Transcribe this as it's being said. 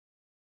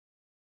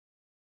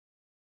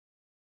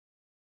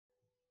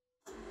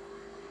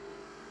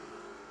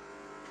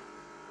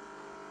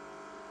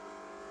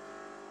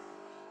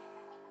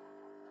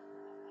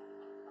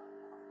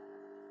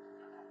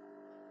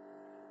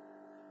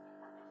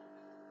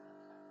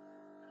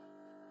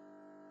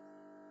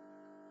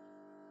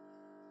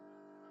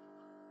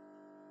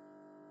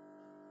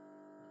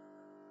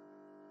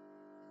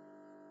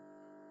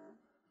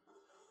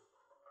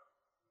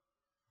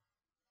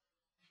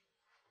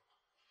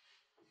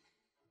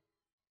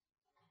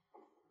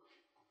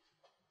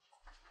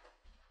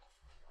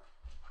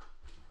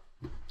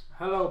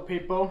Hello,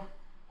 people.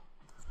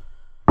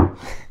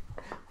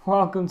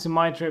 Welcome to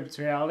My Trip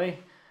to Reality,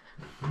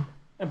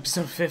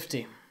 episode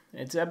 50.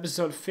 It's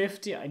episode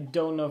 50. I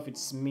don't know if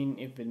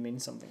it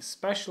means something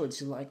special.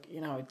 It's like,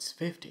 it's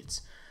 50.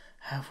 It's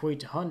halfway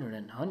to 100,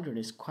 and 100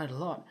 is quite a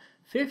lot.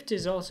 50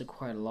 is also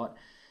quite a lot,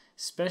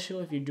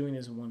 especially if you're doing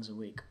this once a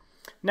week.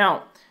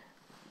 Now,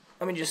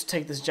 let me just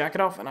take this jacket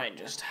off, and I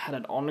just had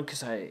it on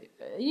because I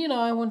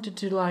wanted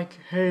to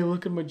hey,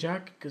 look at my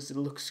jacket because it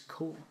looks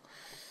cool.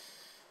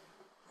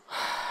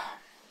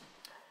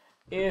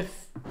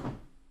 If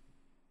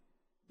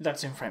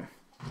that's in frame.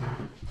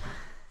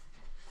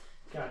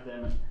 God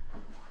damn it.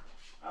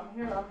 I'm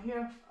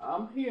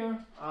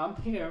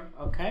here,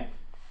 okay?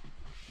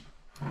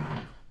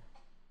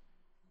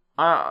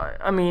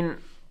 I mean,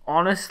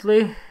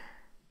 honestly,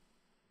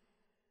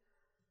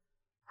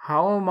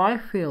 how am I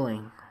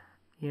feeling?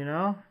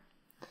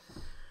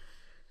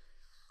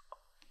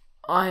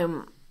 I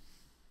am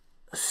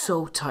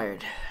so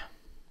tired.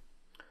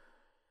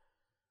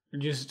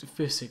 Just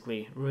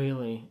physically,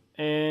 really.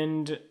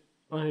 And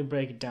let me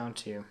break it down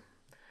to you.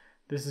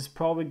 This is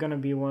probably gonna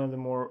be one of the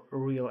more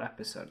real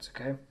episodes,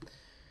 okay?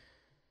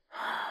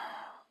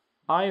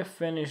 I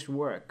finished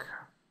work,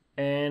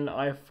 and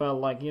I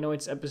felt like,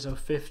 it's episode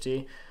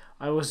 50.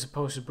 I was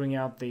supposed to bring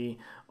out the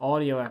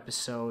audio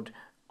episode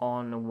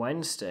on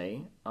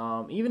Wednesday.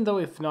 Even though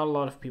if not a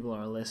lot of people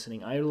are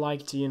listening, I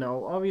like to,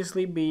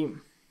 obviously be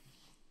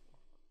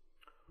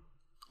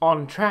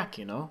on track,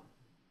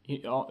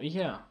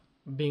 Yeah,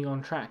 being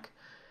on track.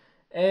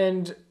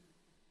 And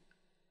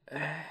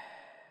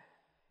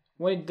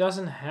when it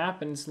doesn't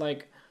happen, it's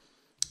like,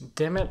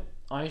 damn it,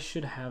 I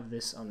should have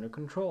this under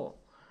control.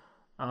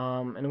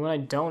 And when I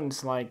don't,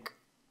 it's like,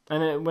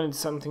 when it's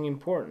something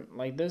important,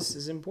 like this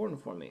is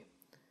important for me.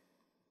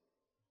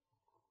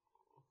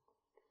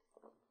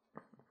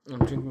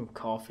 I'm drinking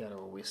coffee out of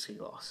a whiskey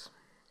glass.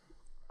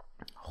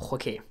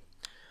 Okay.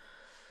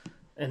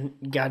 And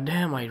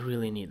goddamn, I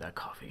really need that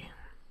coffee.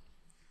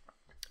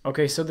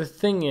 Okay, so the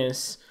thing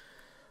is,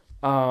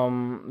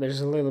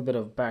 there's a little bit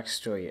of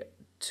backstory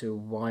to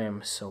why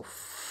I'm so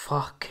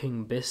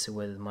fucking busy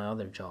with my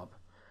other job.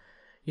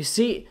 You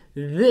see,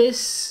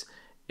 this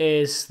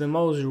is the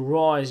most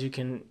raw as you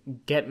can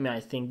get me, I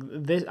think.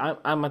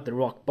 I'm at the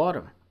rock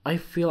bottom. I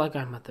feel like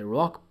I'm at the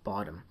rock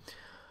bottom.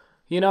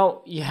 You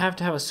have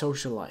to have a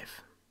social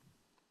life.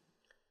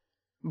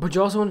 But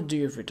you also want to do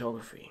your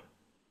photography.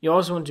 You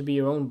also want to be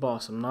your own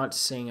boss. I'm not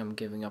saying I'm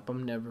giving up.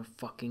 I'm never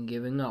fucking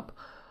giving up.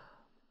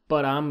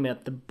 But I'm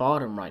at the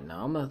bottom right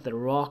now. I'm at the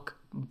rock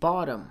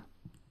bottom.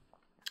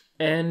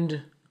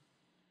 And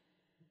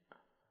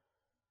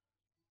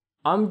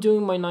I'm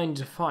doing my 9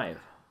 to 5.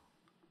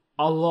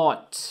 A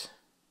lot.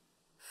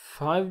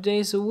 5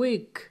 days a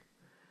week.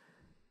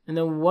 And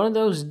then one of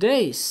those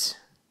days,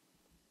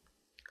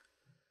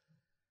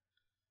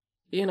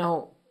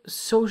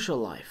 social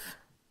life.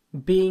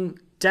 Being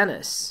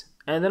Dennis.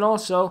 And then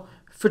also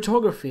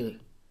photography.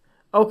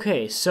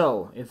 Okay,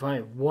 so if I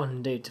have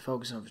one day to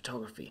focus on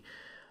photography,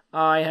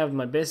 I have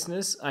my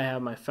business, I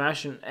have my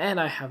fashion, and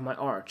I have my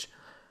art.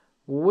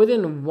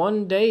 Within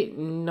one day,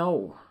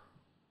 no.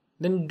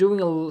 Then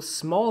doing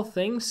small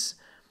things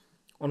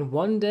on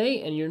one day,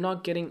 and you're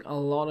not getting a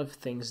lot of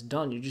things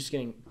done. You're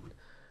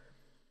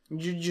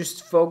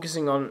just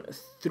focusing on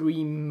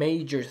 3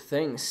 major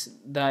things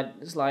that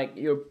is like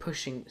you're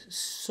pushing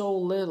so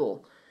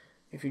little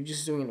if you're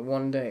just doing it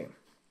one day.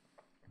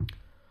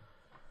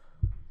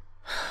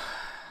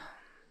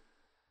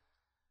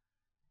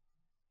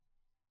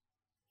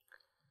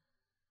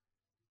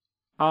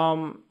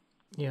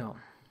 Yeah.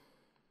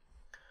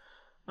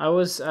 I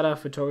was at a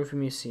photography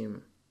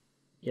museum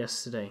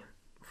yesterday,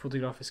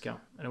 Fotografiska,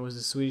 and it was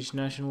the Swedish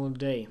National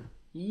Day.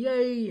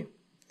 Yay!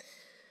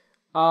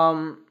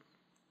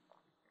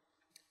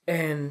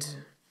 And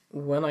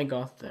when I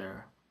got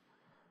there,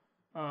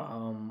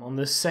 on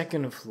the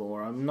second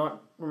floor, I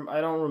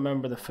don't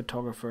remember the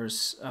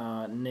photographer's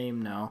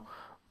name now,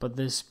 but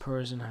this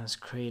person has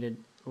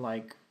created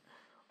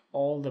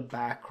all the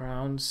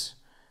backgrounds.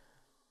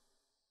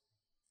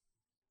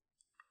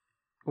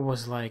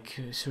 Was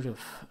sort of,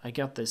 I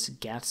got this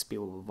Gatsby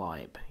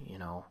vibe,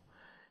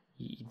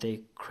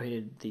 They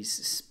created these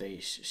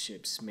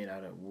spaceships made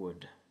out of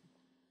wood.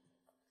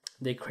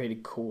 They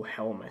created cool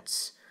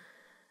helmets.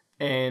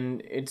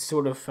 And it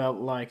sort of felt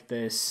like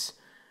this,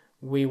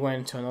 we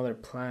went to another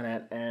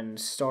planet and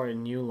started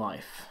new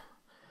life.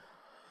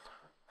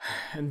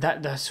 And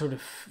that sort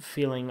of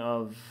feeling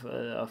of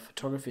a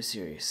photography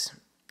series.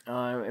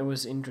 It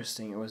was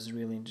interesting. It was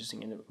really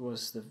interesting. And it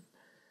was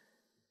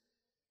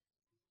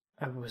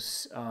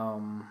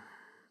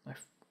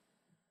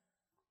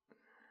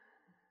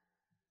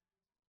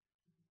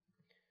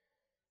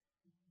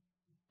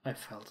I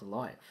felt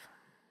alive.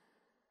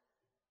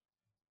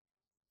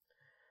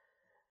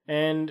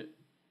 And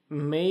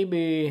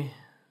maybe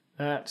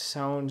that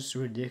sounds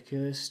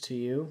ridiculous to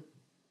you.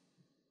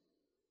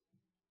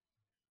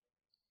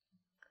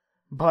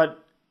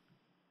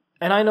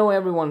 And I know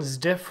everyone's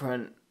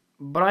different,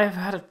 but I've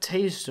had a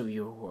taste of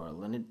your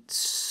world, and it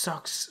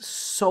sucks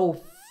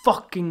so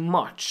fucking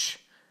much.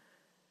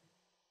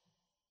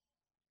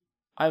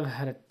 I've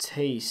had a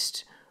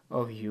taste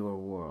of your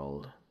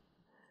world,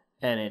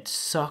 and it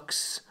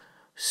sucks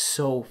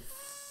so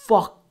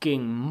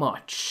fucking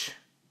much.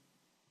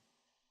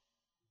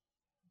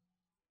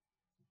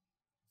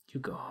 You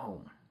go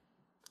home,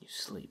 you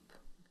sleep.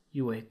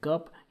 You wake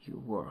up, you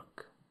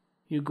work.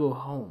 You go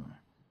home,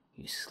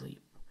 you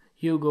sleep.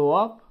 You go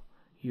up,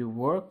 you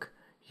work,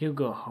 you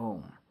go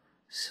home,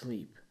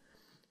 sleep.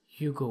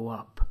 You go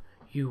up,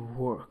 you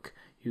work,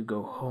 you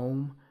go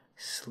home,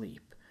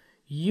 sleep.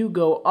 You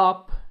go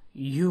up,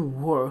 you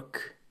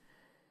work,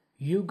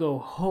 you go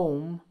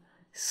home,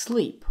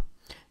 sleep.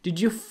 Did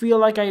you feel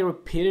like I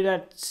repeated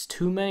that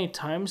too many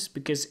times?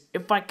 Because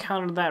if I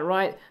counted that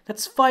right,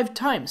 that's 5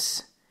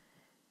 times.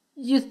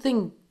 You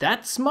think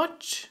that's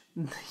much?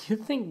 You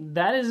think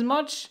that is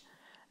much?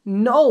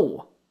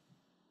 No!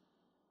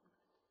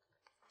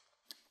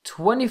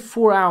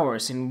 24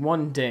 hours in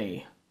one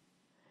day.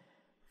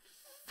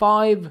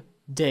 5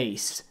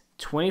 days,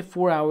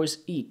 24 hours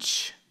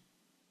each.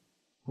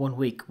 1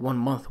 week, 1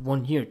 month,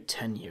 1 year,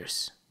 10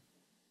 years.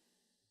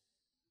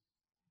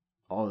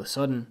 All of a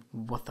sudden,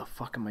 what the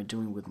fuck am I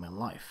doing with my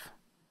life?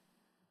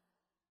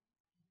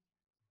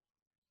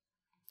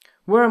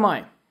 Where am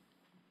I?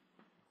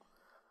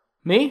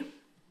 Me?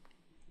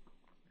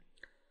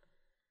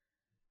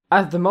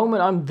 At the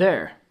moment, I'm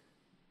there.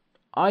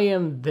 I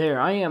am there.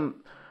 I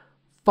am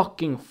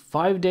fucking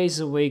 5 days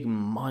a week.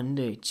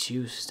 Monday,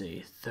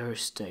 Tuesday,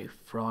 Thursday,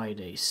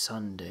 Friday,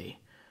 Sunday.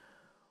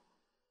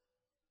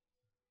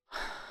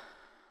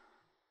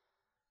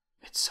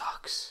 It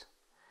sucks.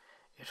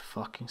 It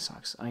fucking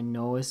sucks. I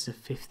know it's the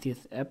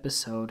 50th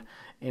episode.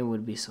 It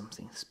would be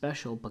something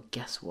special, but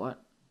guess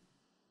what?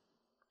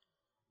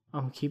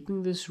 I'm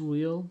keeping this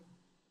real.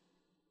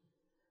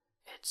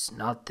 It's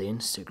not the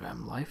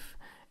Instagram life.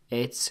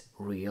 It's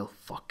real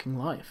fucking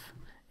life.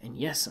 And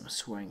yes, I'm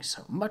swearing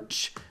so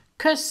much,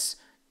 'cause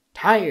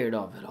tired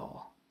of it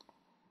all.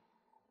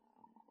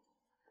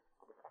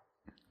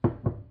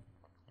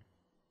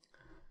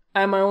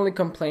 Am I only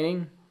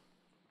complaining?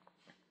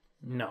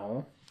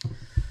 No.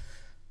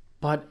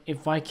 But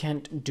if I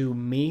can't do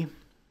me,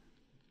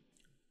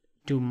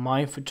 do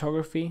my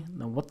photography,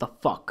 then what the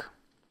fuck?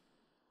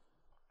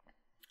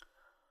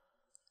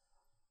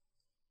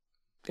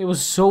 It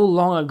was so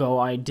long ago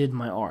I did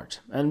my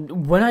art.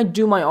 And when I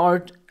do my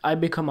art, I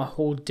become a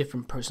whole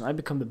different person. I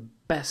become the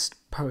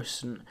best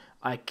person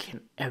I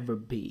can ever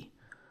be.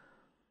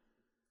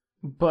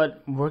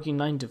 But working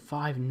 9 to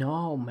 5,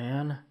 no,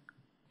 man.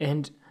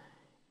 And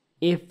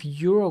if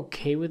you're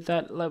okay with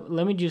that,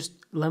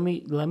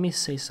 let me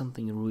say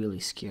something really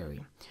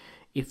scary.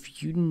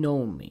 If you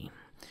know me,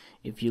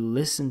 if you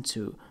listen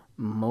to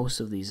most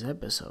of these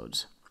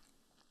episodes,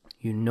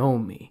 you know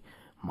me,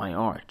 my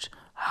art,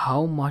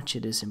 how much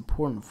it is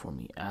important for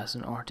me as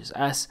an artist,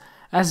 as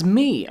a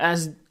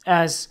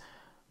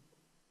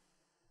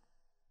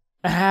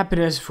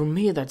happiness for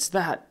me. That's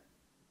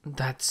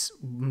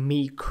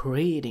me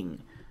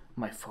creating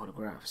my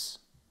photographs.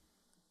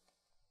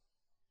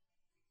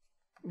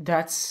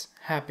 That's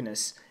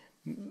happiness,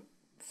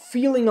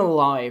 feeling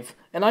alive.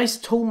 And I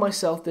told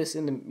myself this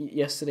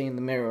yesterday in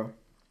the mirror.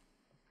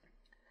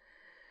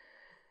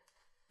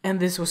 And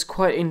this was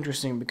quite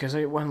interesting because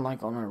I went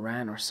like on a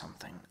rant or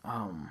something,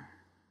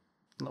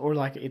 or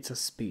like it's a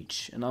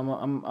speech, and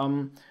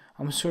I'm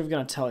sort of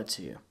gonna tell it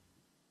to you.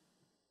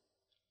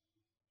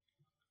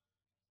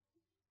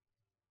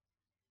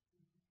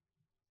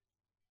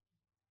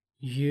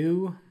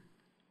 You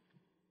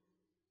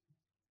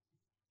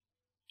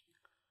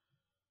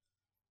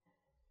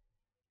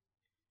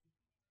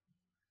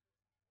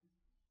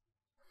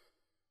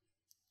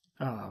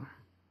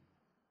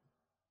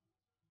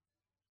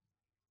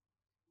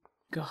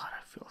God,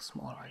 I feel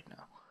small right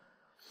now.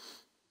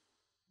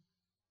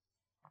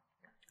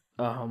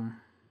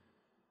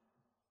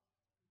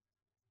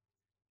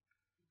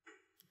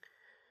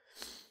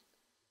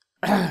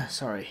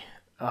 Sorry.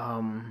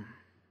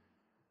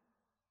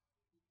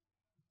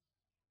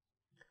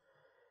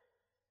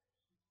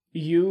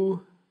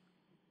 You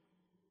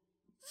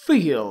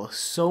feel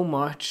so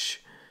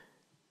much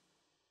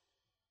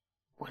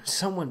when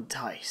someone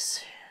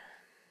dies.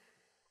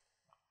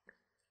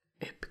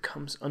 It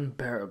becomes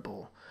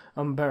unbearable.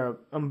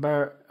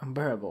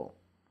 Unbearable.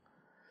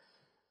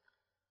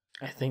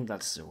 I think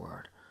that's the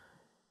word.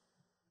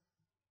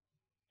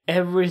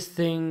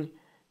 Everything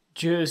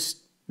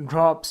just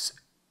drops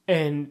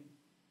and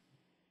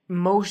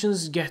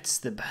emotions gets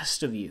the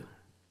best of you.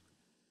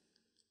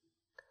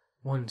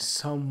 When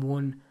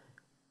someone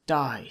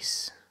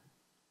dies,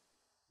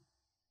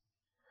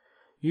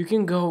 you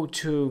can go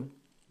to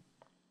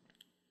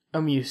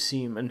a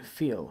museum and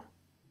feel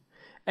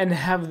and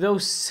have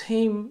those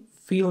same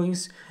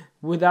feelings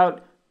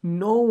without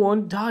no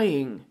one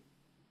dying.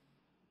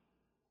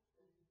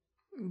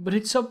 But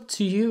it's up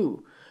to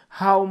you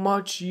how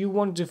much you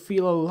want to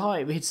feel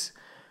alive. It's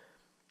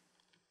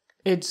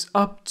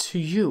up to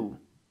you.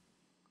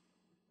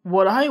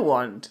 What I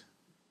want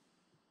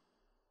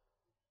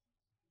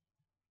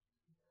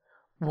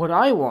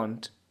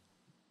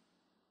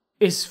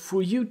is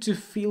for you to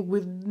feel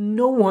with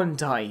no one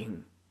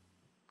dying.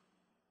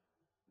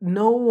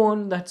 No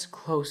one that's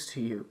close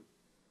to you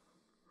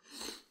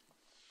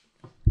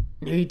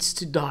needs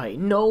to die.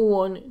 No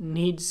one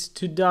needs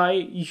to die.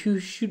 You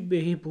should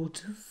be able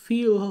to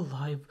feel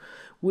alive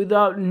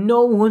without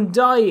no one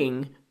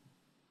dying.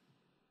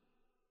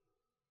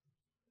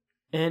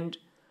 And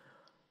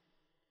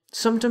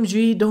sometimes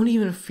you don't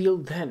even feel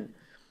then.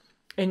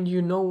 And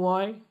you know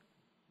why?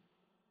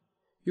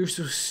 You're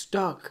so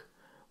stuck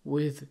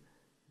with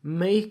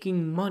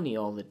making money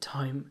all the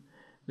time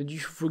that you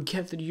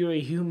forget that you're a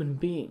human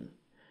being.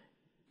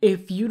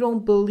 If you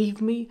don't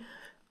believe me,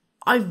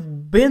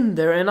 I've been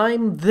there and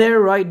I'm there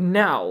right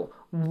now.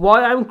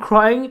 Why I'm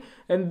crying,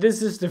 and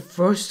this is the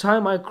first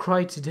time I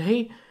cry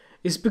today,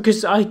 is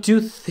because I do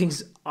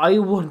things I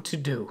want to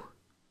do,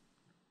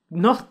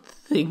 not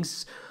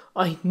things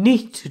I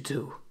need to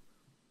do.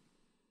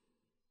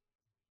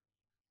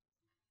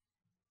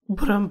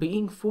 But I'm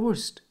being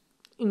forced,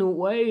 in a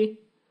way.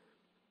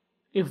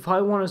 If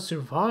I want to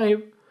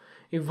survive,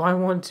 if I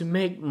want to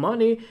make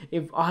money,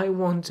 if I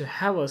want to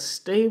have a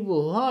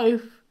stable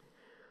life,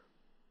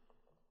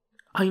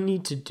 I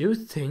need to do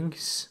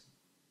things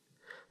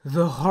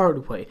the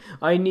hard way.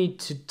 I need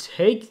to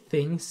take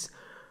things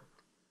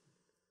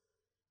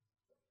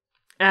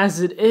as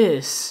it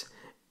is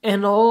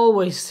and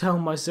always tell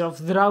myself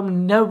that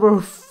I'm never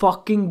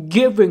fucking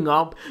giving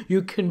up.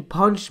 You can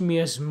punch me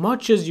as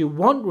much as you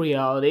want,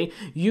 reality.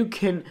 You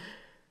can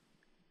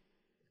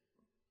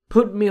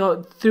put me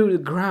out through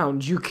the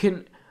ground. You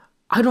can...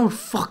 I don't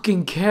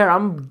fucking care.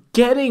 I'm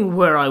getting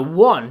where I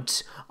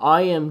want.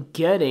 I am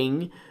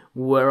getting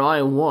where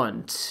I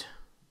want.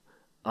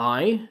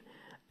 I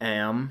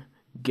am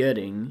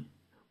getting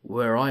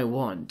where I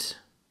want.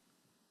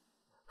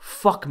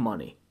 Fuck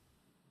money.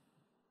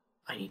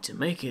 I need to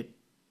make it.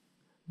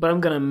 But I'm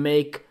gonna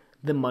make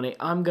the money.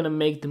 I'm gonna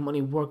make the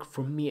money work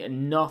for me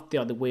and not the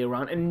other way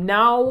around. And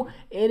now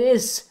it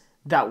is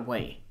that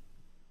way.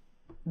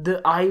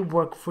 I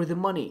work for the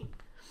money.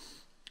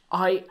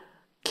 I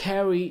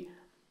carry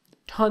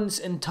tons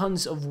and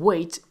tons of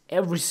weight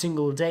every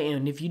single day,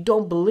 and if you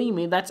don't believe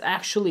me, that's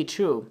actually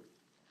true.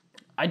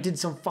 I did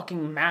some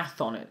fucking math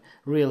on it,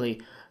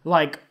 really.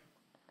 Like,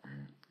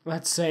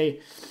 let's say,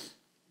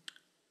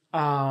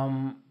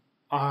 a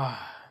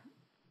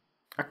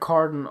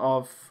carton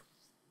of,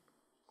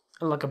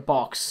 like a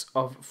box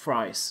of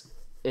fries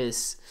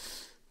is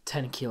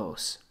 10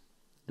 kilos.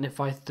 And if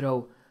I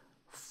throw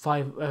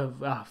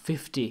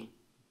 50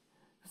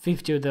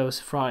 of those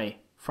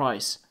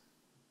fries,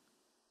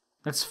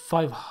 that's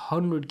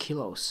 500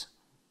 kilos.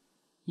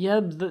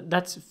 Yeah,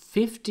 that's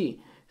 50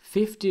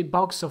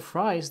 bucks of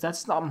fries.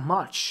 That's not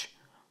much.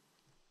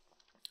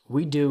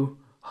 We do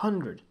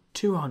 100,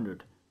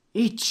 200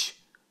 each,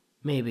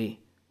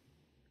 maybe.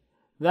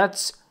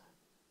 That's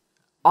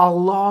a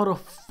lot of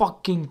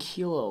fucking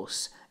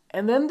kilos.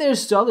 And then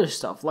there's the other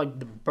stuff, like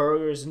the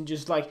burgers and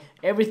just like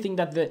everything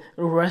that the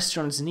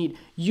restaurants need.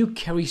 You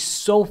carry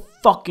so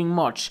fucking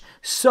much.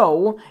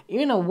 So,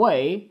 in a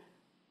way,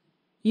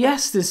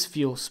 yes, this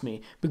fuels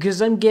me,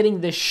 because I'm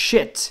getting the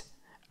shit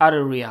out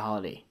of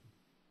reality.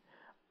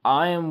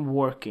 I am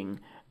working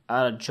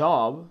at a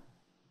job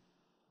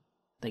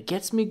that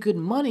gets me good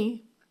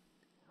money,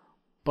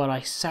 but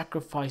I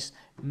sacrifice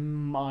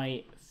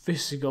my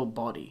physical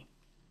body,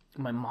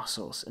 my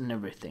muscles and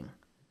everything.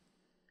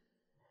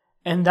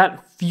 And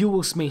that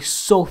fuels me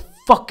so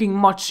fucking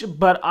much,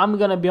 but I'm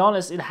gonna be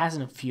honest, it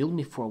hasn't fueled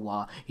me for a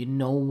while. You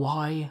know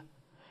why?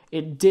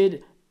 It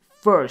did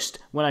first,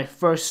 when I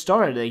first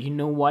started it. You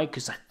know why?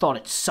 Because I thought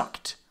it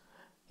sucked.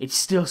 It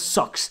still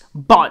sucks,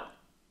 but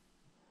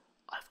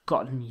I've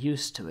gotten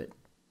used to it.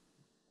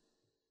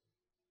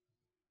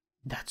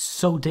 That's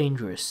so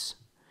dangerous.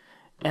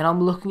 And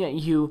I'm looking at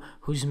you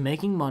who's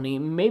making money,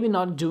 maybe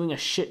not doing a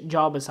shit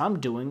job as I'm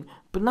doing,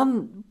 but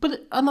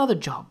another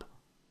job.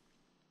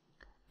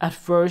 At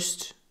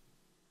first,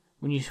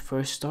 when you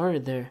first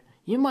started there,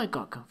 you might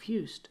got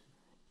confused.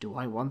 Do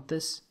I want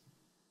this?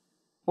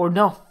 Or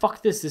no,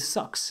 fuck this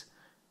sucks.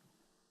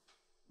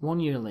 1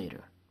 year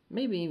later,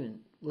 maybe even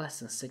less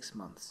than 6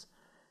 months,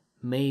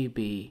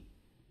 maybe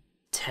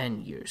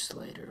 10 years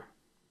later,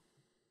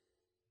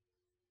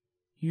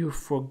 you've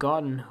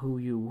forgotten who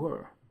you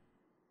were.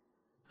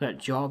 That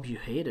job you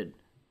hated,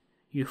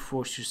 you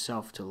forced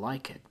yourself to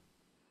like it.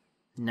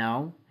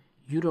 Now,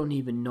 you don't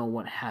even know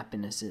what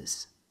happiness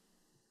is.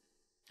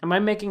 Am I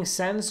making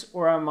sense,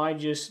 or am I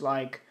just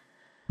like,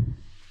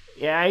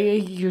 yeah,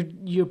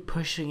 you're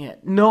pushing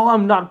it? No,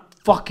 I'm not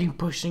fucking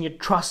pushing it.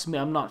 Trust me,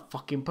 I'm not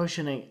fucking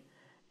pushing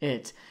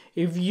it.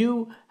 If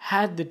you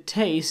had the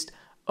taste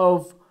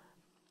of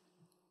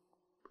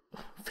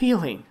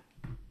feeling,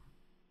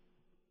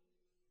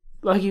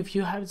 like if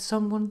you had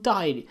someone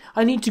died,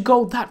 I need to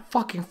go that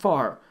fucking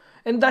far.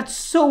 And that's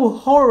so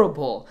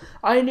horrible.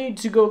 I need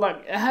to go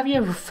like, have you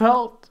ever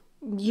felt,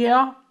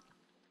 yeah,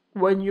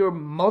 when your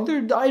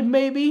mother died,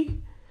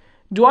 maybe?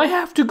 Do I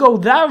have to go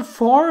that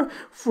far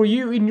for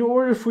you in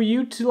order for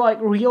you to like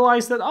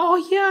realize that, oh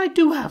yeah, I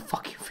do have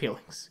fucking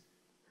feelings?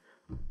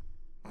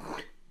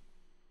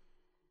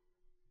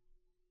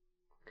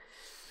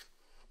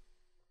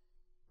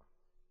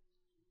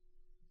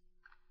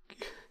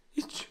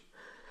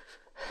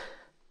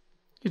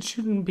 It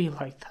shouldn't be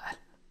like that.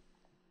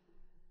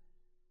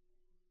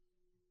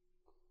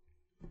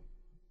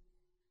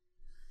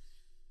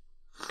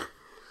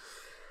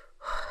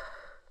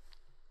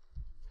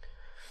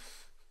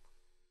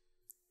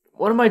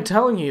 What am I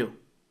telling you?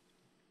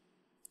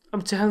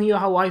 I'm telling you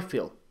how I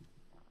feel.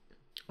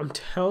 I'm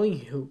telling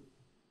you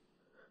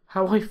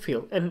how I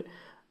feel. And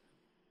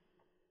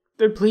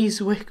then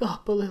please wake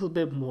up a little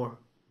bit more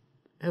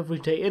every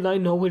day. And I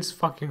know it's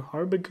fucking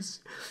hard because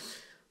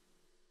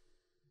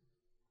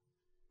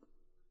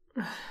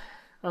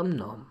I'm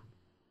numb.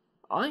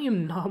 I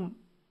am numb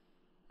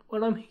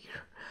when I'm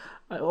here.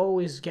 I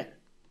always get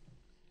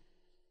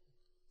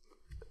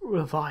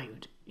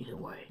revived in a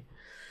way.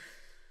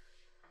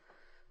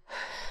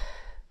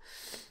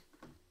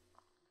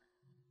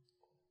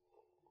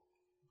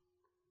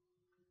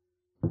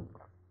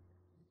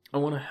 I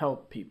want to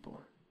help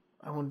people.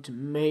 I want to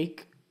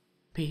make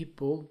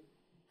people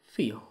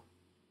feel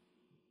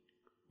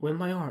with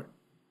my art.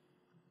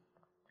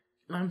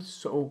 I'm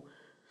so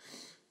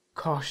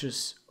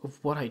cautious of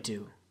what I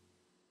do.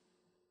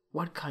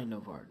 What kind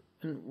of art.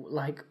 And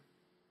like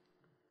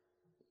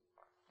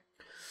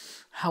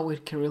how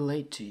it can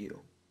relate to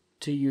you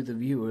the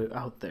viewer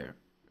out there.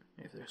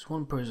 If there's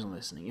one person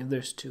listening, if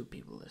there's two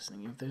people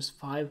listening, if there's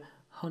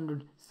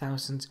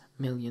 500,000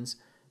 millions,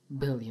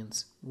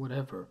 billions,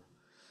 whatever.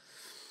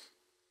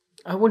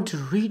 I want to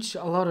reach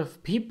a lot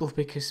of people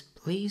because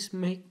please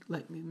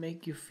let me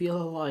make you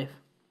feel alive.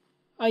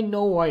 I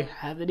know I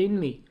have it in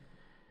me.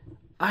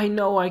 I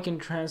know I can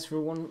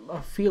transfer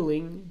a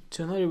feeling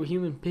to another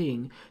human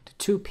being, to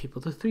two people,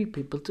 to three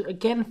people, to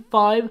again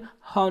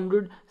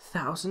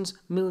 500,000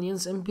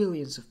 millions and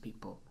billions of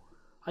people.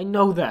 I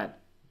know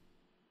that.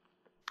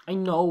 I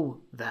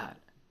know that.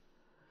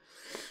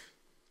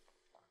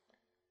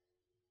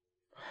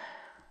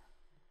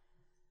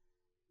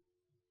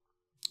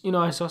 You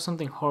know, I saw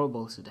something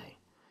horrible today.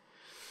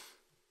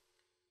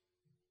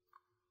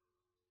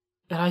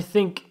 And I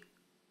think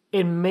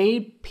it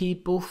made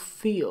people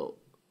feel,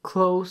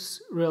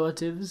 close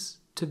relatives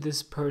to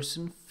this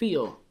person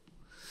feel.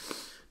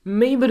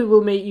 Maybe it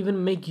will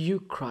even make you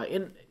cry.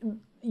 And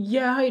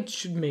yeah, it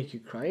should make you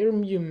cry.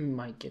 Or you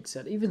might get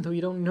sad, even though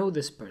you don't know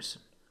this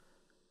person.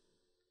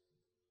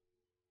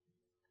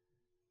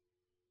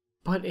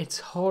 But it's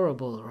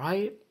horrible,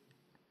 right?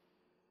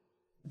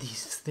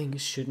 These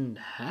things shouldn't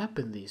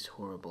happen, these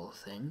horrible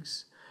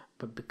things.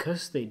 But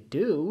because they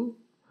do,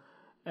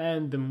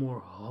 and the more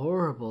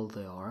horrible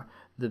they are,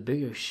 the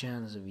bigger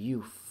chance of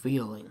you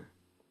feeling.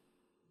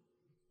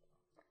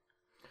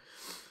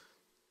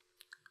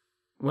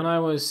 When I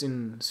was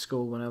in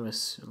school, when I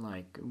was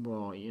like,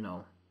 well, you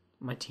know,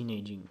 my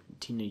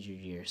teenager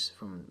years,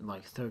 from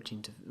like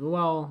 13 to,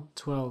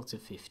 12 to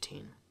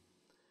 15,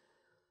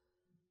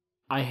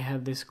 I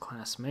had this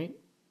classmate,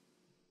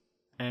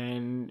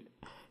 and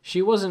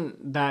she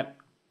wasn't that,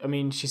 I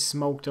mean, she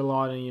smoked a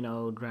lot and, you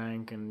know,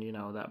 drank and, you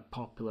know, that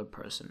popular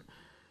person.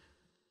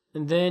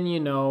 And then, you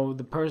know,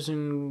 the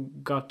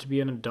person got to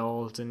be an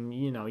adult and,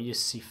 you know, you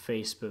see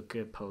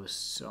Facebook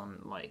posts on,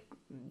 like,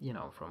 you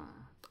know, from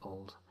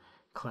old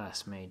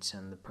classmates,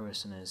 and the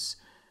person is,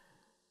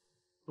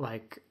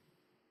 like,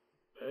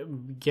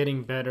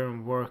 getting better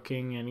and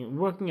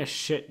working a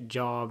shit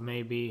job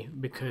maybe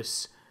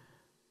because,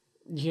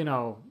 you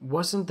know,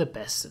 wasn't the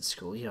best at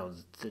school, you know,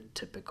 the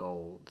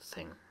typical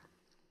thing.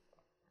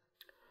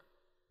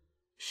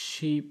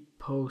 She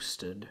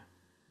posted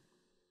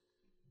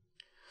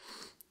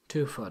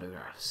 2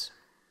 photographs,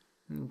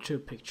 2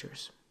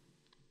 pictures.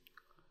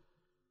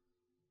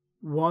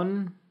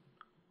 One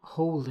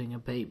holding a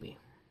baby.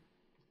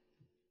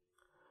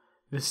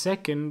 The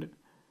second,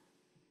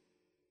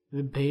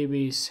 the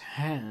baby's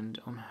hand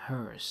on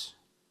hers.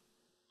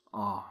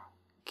 Aw,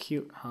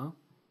 cute, huh?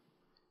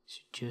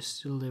 She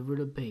just delivered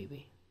a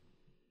baby.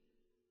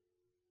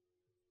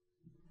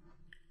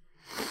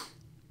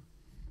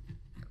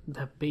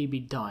 That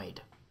baby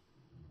died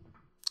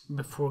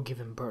before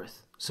giving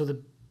birth. So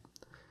the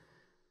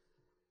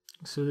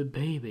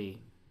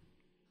baby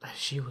that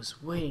she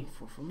was waiting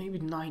for maybe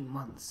 9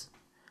 months.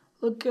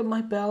 Look at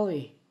my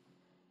belly.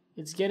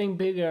 It's getting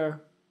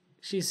bigger.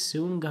 She's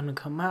soon gonna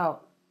come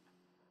out.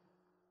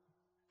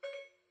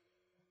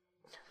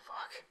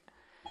 Fuck.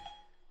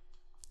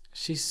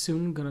 She's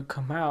soon gonna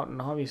come out,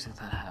 and obviously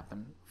that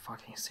happened.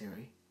 Fucking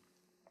Siri.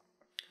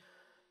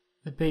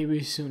 The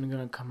baby's soon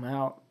gonna come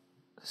out.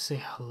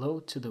 Say hello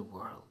to the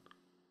world.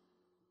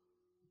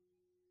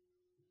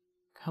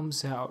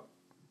 Comes out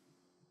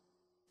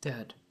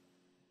dead.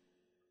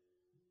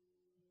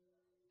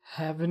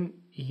 Haven't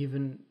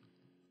even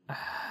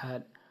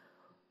had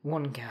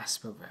one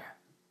gasp of air.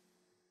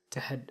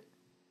 Dead.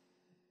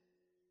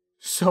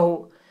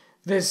 So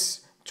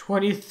this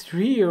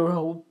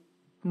 23-year-old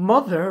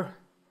mother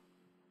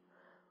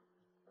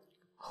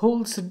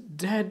holds a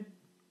dead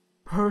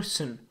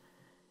person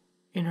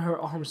in her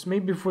arms,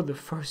 maybe for the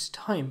first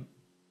time.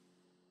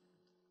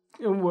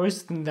 And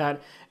worse than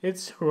that,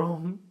 it's her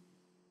own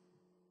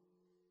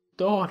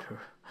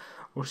daughter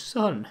or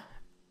son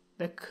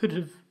that could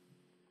have,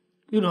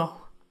 you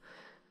know,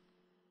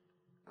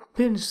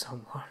 been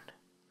someone,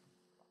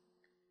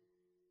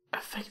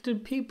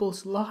 affected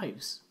people's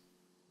lives.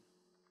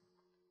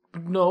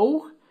 But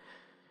no.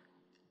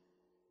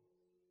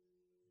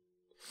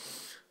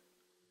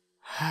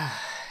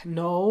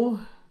 No.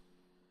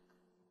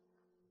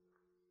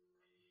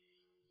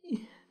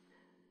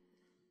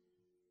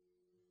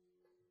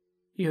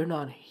 You're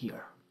not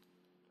here.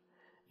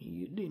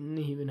 You didn't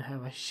even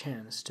have a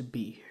chance to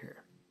be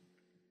here.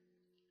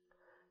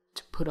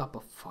 To put up a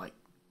fight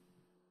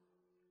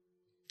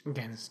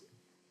against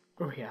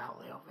the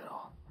reality of it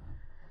all.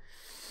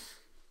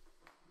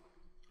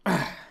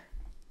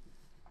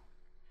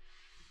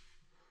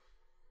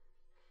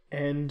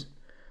 And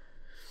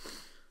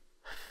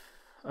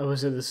I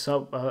was at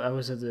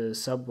the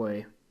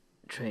subway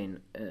train,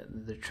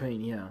 the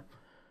train, yeah.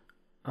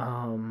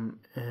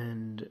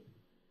 And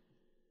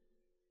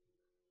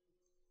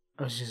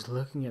I was just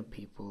looking at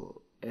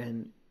people,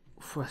 and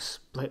for a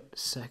split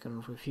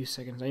second, for a few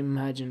seconds, I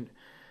imagined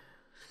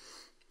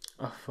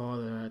a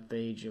father at the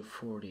age of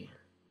 40,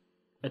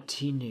 a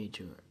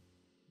teenager,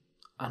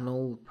 an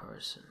old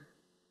person,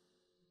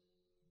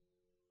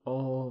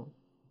 all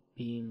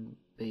being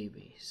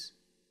babies.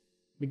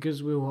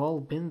 Because we've all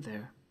been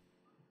there.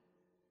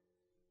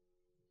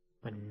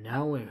 But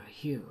now we're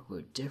here,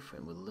 we're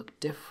different, we look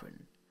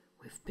different.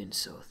 We've been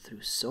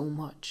through so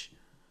much.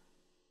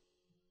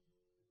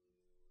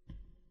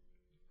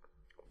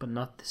 But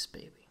not this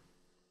baby.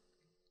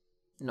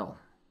 No.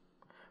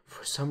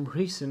 For some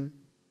reason,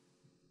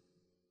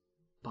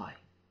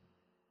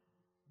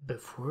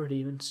 before it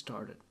even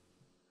started.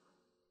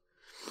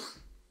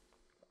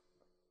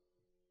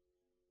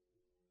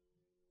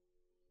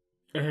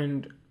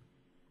 And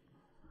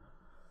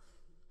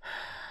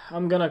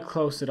I'm gonna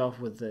close it off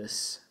with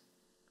this.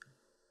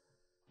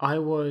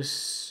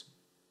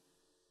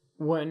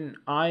 When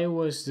I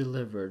was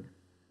delivered,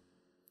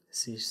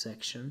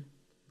 C-section,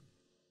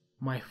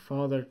 my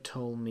father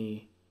told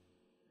me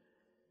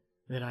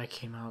that I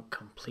came out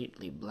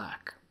completely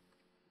black.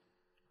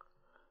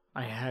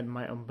 I had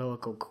my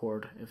umbilical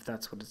cord, if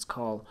that's what it's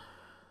called,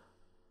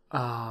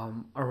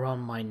 around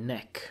my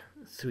neck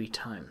 3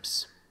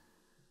 times.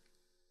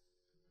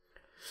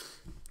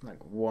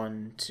 Like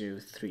 1, 2,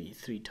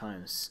 3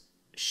 times,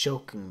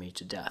 choking me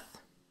to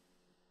death.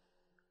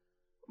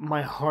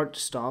 My heart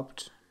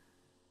stopped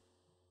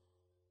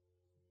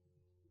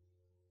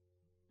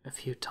a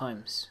few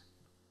times.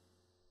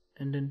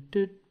 And then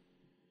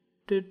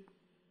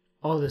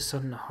all of a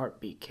sudden a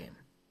heartbeat came.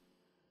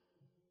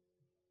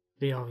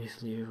 They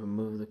obviously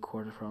removed the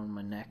cord from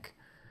my neck,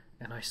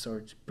 and I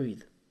started to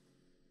breathe.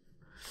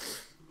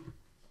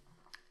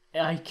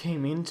 I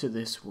came into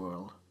this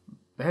world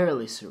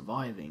barely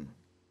surviving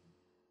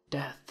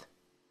death.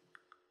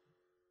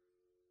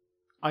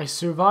 I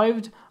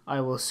survived,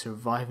 I will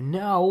survive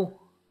now,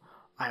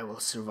 I will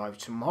survive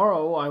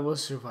tomorrow, I will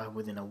survive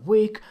within a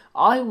week,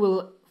 I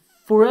will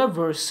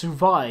forever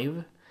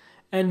survive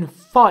and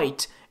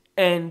fight,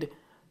 and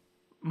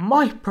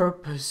my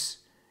purpose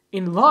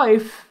in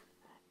life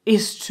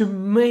is to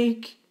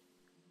make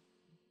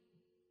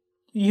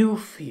you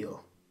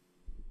feel.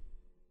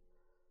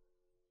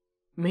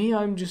 Me,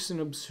 I'm just an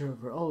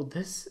observer. Oh,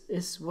 this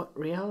is what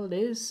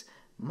reality is?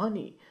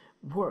 Money,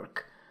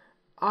 work.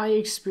 I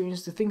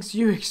experience the things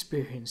you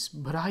experience,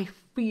 but I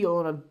feel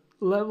on a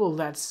level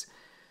that's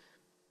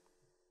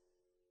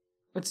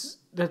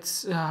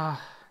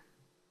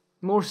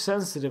more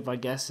sensitive, I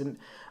guess, and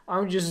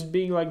I'm just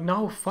being like,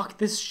 no, fuck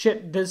this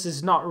shit, this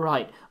is not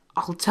right.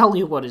 I'll tell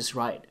you what is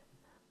right.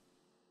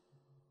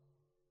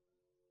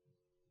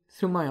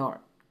 Through my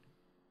art.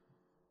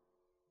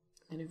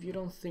 And if you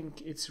don't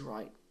think it's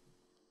right,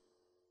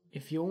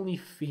 if you only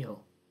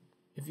feel,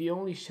 if you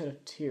only shed a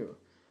tear,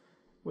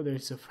 whether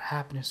it's of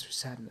happiness or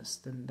sadness,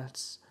 then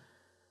that's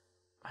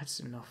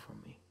enough for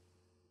me.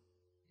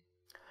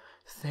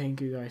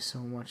 Thank you guys so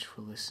much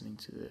for listening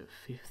to the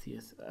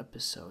 50th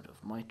episode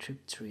of My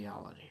Trip to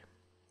Reality.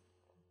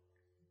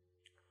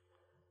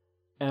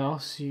 And I'll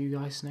see you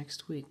guys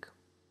next week.